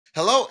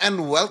Hello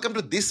and welcome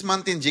to this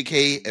month in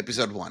GKE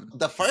episode 1.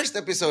 The first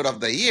episode of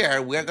the year,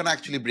 we're going to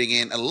actually bring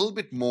in a little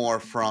bit more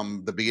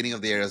from the beginning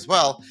of the year as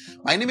well.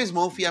 My name is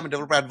Mofi. I'm a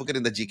developer advocate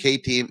in the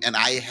GKE team, and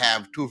I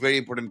have two very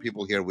important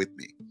people here with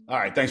me. All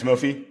right, thanks,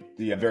 Mofi.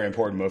 The very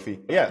important Mofi.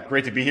 Yeah,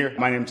 great to be here.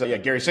 My name's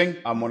Gari Singh.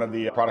 I'm one of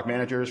the product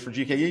managers for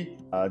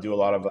GKE. Do a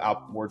lot of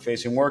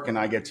outward-facing work, and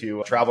I get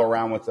to travel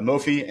around with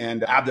Mofi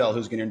and Abdel,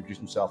 who's going to introduce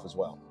himself as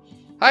well.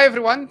 Hi,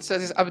 everyone. So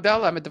this is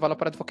Abdel. I'm a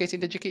developer advocate in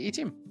the GKE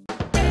team.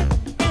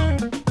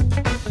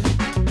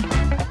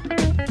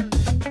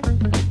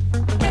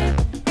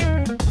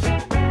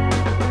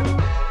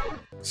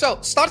 So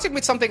starting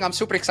with something I'm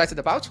super excited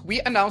about,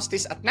 we announced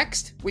this at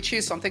Next, which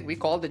is something we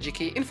call the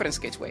GKE Inference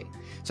Gateway.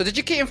 So the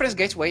GKE Inference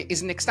Gateway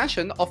is an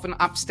extension of an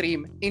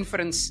upstream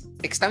inference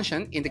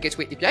extension in the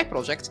Gateway API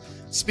project,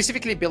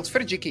 specifically built for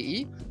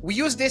GKE. We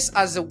use this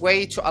as a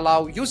way to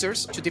allow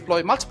users to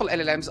deploy multiple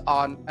LLMs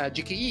on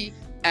GKE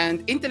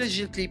and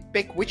intelligently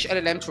pick which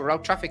LLM to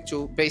route traffic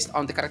to based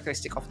on the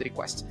characteristic of the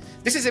request.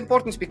 This is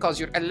important because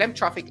your LLM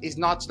traffic is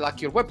not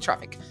like your web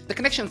traffic. The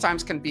connection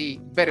times can be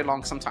very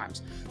long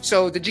sometimes.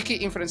 So the GKE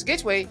Inference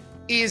Gateway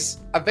is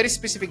a very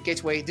specific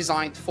gateway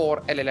designed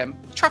for LLM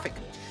traffic.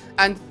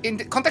 And in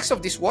the context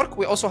of this work,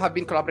 we also have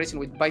been collaborating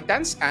with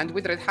ByteDance and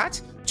with Red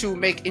Hat to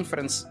make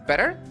inference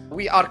better.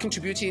 We are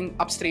contributing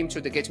upstream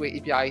to the Gateway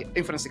API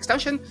inference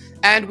extension.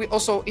 And we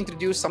also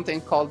introduced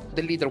something called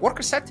the leader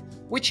worker set,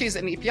 which is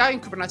an API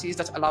in Kubernetes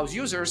that allows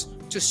users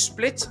to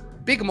split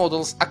big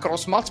models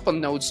across multiple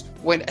nodes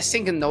when a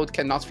single node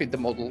cannot fit the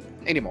model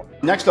anymore.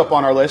 Next up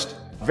on our list,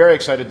 very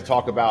excited to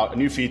talk about a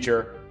new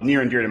feature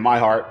near and dear to my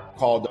heart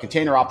called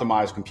Container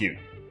Optimized Compute.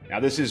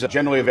 Now, this is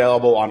generally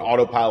available on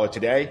Autopilot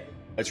today.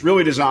 It's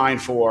really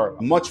designed for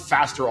much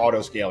faster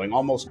auto scaling,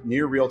 almost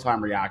near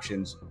real-time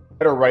reactions,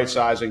 better right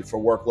sizing for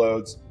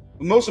workloads.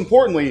 But most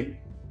importantly,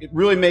 it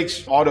really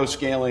makes auto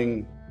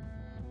scaling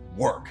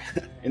work.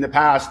 In the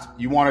past,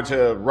 you wanted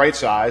to right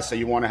size, so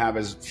you want to have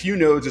as few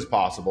nodes as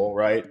possible,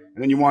 right?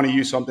 And then you want to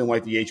use something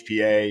like the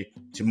HPA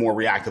to more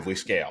reactively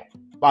scale.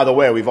 By the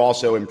way, we've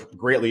also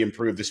greatly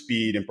improved the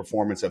speed and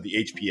performance of the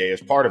HPA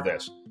as part of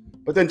this.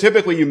 But then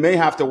typically you may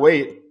have to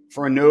wait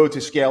for a node to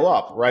scale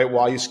up, right,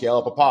 while you scale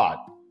up a pod.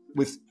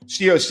 With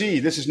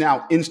COC, this is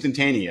now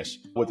instantaneous.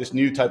 With this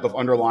new type of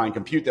underlying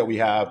compute that we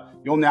have,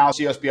 you'll now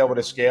see us be able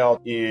to scale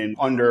in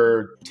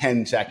under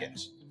 10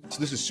 seconds.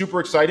 So this is super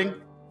exciting.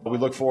 We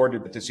look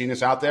forward to seeing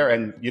this out there,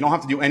 and you don't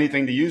have to do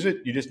anything to use it.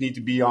 You just need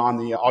to be on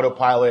the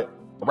Autopilot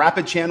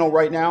Rapid channel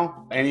right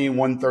now, any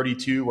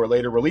 132 or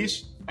later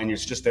release, and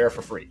it's just there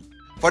for free.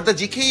 For the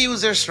GKE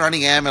users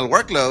running AML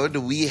workload,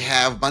 we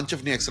have a bunch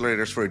of new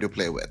accelerators for you to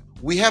play with.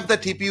 We have the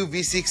TPU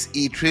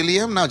v6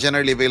 Trillium now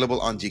generally available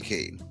on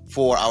GKE.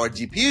 For our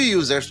GPU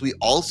users, we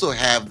also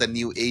have the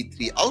new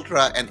A3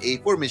 Ultra and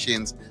A4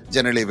 machines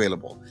generally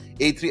available.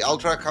 A3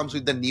 Ultra comes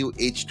with the new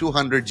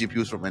H200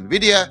 GPUs from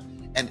NVIDIA,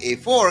 and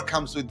A4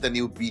 comes with the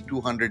new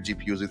B200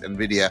 GPUs with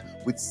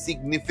NVIDIA with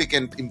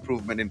significant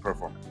improvement in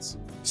performance.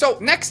 So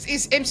next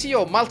is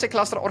MCO,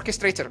 MultiCluster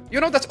Orchestrator. You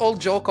know that old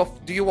joke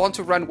of, do you want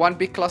to run one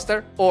big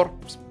cluster or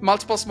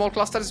multiple small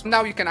clusters?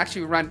 Now you can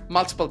actually run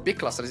multiple big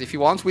clusters if you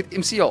want with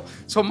MCO.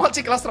 So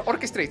MultiCluster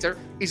Orchestrator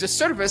is a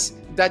service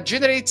that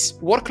generates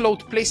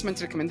workload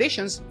placement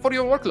recommendations for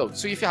your workload.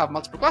 So if you have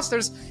multiple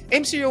clusters,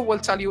 MCO will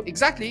tell you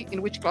exactly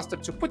in which cluster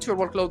to put your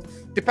workload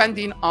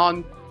depending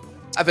on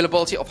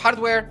availability of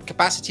hardware,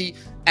 capacity,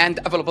 and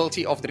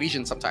availability of the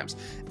region sometimes.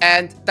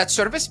 And that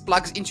service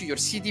plugs into your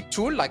CD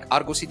tool, like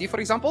Argo CD, for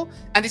example,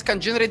 and it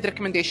can generate the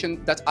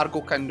recommendation that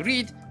Argo can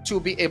read to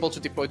be able to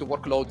deploy the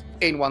workload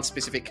in one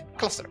specific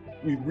cluster.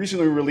 We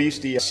recently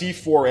released the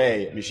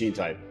C4A machine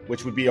type,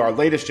 which would be our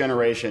latest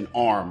generation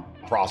ARM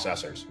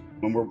processors.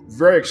 And we're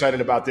very excited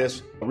about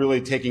this,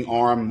 really taking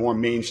ARM more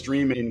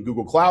mainstream in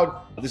Google Cloud.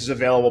 This is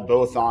available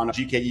both on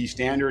GKE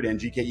Standard and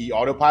GKE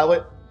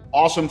Autopilot.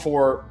 Awesome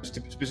for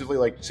specifically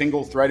like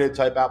single threaded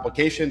type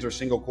applications or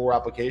single core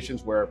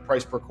applications where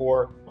price per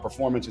core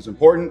performance is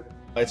important.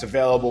 It's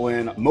available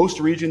in most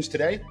regions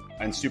today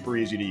and super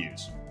easy to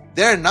use.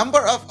 There are a number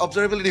of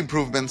observability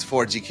improvements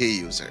for GKE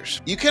users.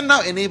 You can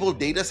now enable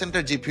Data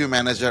Center GPU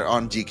Manager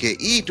on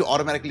GKE to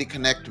automatically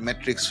connect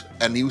metrics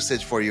and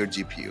usage for your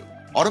GPU.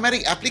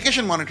 Automatic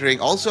application monitoring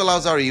also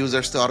allows our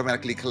users to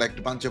automatically collect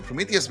a bunch of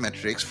Prometheus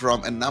metrics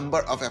from a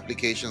number of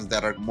applications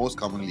that are most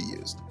commonly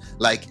used,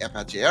 like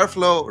Apache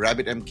Airflow,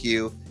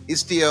 RabbitMQ,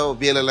 Istio,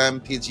 VLLM,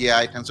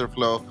 TGI,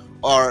 TensorFlow,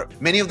 or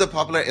many of the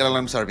popular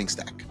LLM serving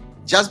stack.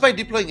 Just by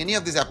deploying any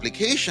of these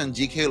applications,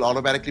 GKE will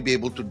automatically be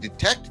able to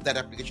detect that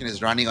application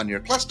is running on your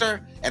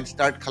cluster and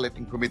start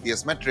collecting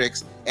Prometheus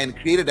metrics and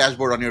create a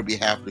dashboard on your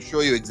behalf to show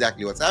you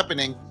exactly what's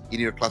happening in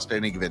your cluster at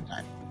any given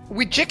time.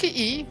 With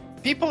GKE,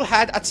 people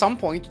had at some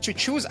point to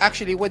choose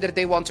actually whether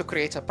they want to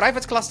create a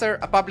private cluster,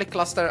 a public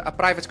cluster, a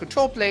private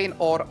control plane,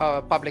 or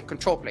a public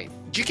control plane.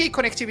 GKE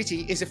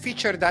Connectivity is a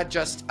feature that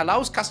just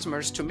allows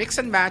customers to mix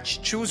and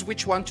match, choose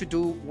which one to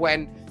do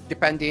when,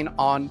 depending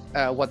on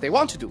what they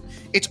want to do.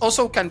 It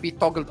also can be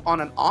toggled on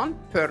and on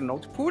per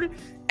node pool.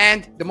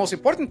 And the most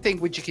important thing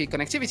with GKE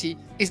Connectivity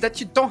is that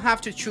you don't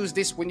have to choose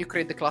this when you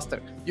create the cluster.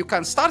 You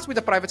can start with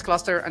a private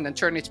cluster and then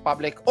turn it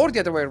public, or the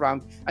other way around.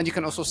 And you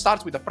can also start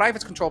with a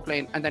private control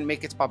plane and then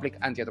make it public,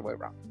 and the other way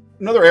around.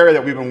 Another area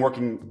that we've been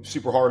working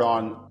super hard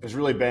on has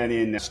really been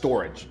in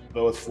storage,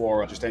 both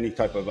for just any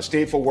type of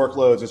stateful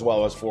workloads as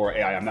well as for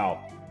AI/ML.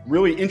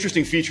 Really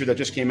interesting feature that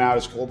just came out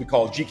is what we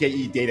call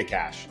GKE Data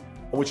Cache,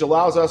 which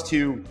allows us to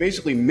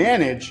basically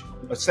manage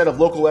a set of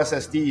local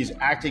SSDs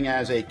acting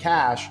as a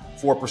cache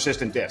for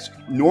persistent disk.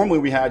 Normally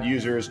we had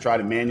users try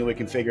to manually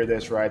configure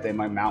this, right? They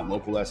might mount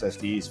local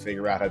SSDs,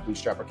 figure out how to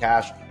bootstrap a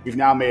cache. We've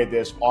now made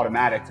this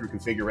automatic through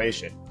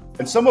configuration.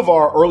 And some of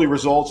our early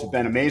results have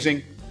been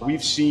amazing.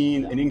 We've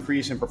seen an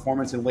increase in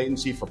performance and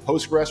latency for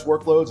Postgres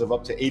workloads of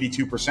up to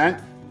 82%.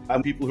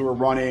 And people who are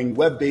running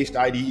web-based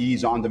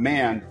IDEs on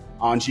demand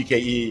on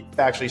GKE have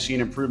actually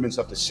seen improvements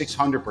up to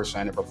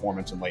 600% in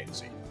performance and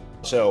latency.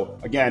 So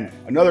again,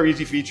 another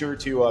easy feature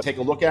to take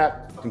a look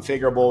at,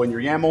 configurable in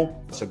your YAML,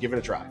 so give it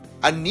a try.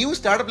 A new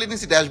startup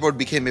latency dashboard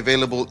became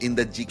available in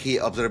the GKE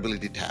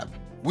Observability tab.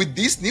 With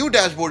this new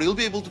dashboard, you'll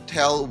be able to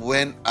tell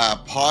when a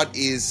pod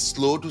is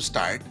slow to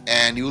start,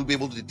 and you will be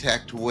able to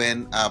detect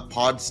when a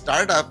pod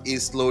startup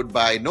is slowed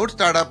by node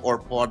startup or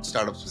pod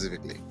startup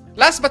specifically.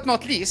 Last but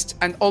not least,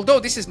 and although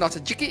this is not a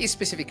GKE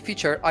specific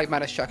feature, I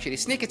managed to actually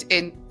sneak it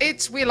in.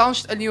 We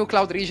launched a new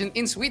cloud region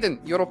in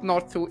Sweden. Europe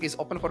North 2 is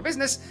open for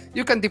business.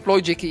 You can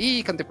deploy GKE,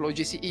 you can deploy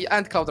GCE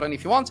and Cloud Run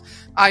if you want.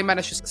 I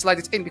managed to slide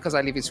it in because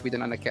I live in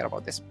Sweden and I care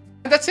about this.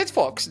 And that's it,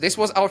 folks. This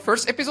was our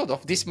first episode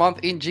of this month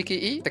in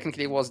GKE.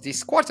 Technically, it was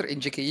this quarter in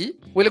GKE.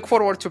 We look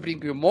forward to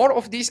bringing you more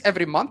of these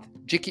every month.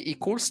 GKE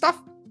cool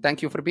stuff.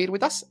 Thank you for being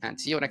with us and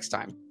see you next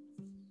time.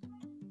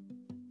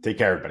 Take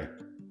care, everybody.